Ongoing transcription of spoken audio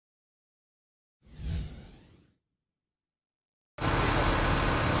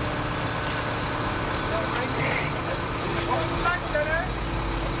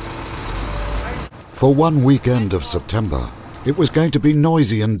For one weekend of September, it was going to be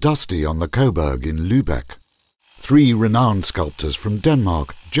noisy and dusty on the Coburg in Lübeck. 3 renowned sculptors from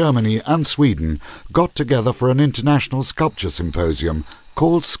Denmark, Germany and Sweden got together for an international sculpture symposium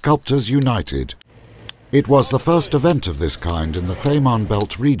called Sculptors United. It was the first event of this kind in the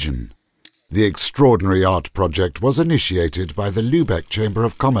Fehmarnbelt region. The extraordinary art project was initiated by the Lübeck Chamber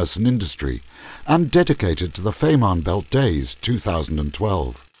of Commerce and Industry and dedicated to the Fehmarnbelt Days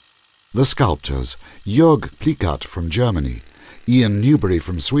 2012. The sculptors, Jörg Plickat from Germany, Newbery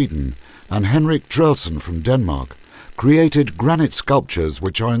from Sweden and Henrik Troelsen from Denmark, created granite sculptures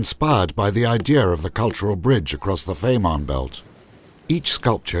which are inspired by the idea of the cultural bridge across the Fehmarnbelt. Each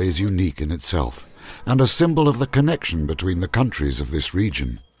sculpture is unique in itself and a symbol of the connection between the countries of this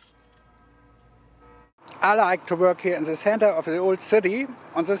region. I like to work here in the center of the old city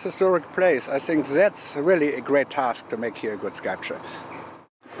on this historic place. I think that's really a great task to make here a good sculpture.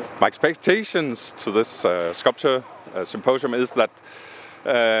 My expectations to this sculpture symposium is that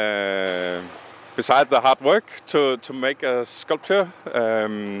besides the hard work to make a sculpture,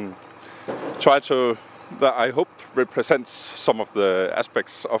 I hope represents some of the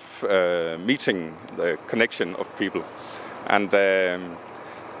aspects of meeting the connection of people. And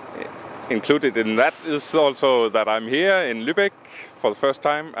included in that is also that I'm here in Lübeck for the first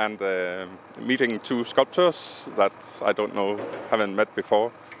time and meeting 2 sculptors that I haven't met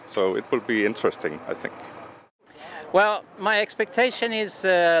before. So it will be interesting, I think. Well, my expectation is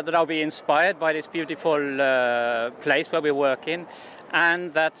that I'll be inspired by this beautiful place where we work in,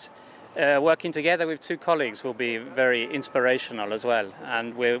 and that working together with 2 colleagues will be very inspirational as well.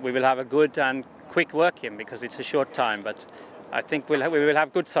 And we will have a good and quick working because it's a short time, but I think we will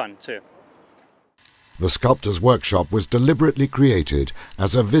have good fun too. The Sculptors' Workshop was deliberately created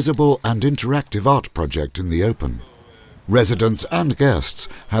as a visible and interactive art project in the open. Residents and guests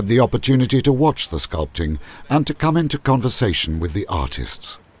had the opportunity to watch the sculpting and to come into conversation with the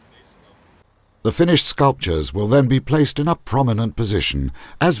artists. The finished sculptures will then be placed in a prominent position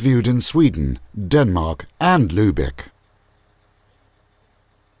as viewed in Sweden, Denmark and Lübeck.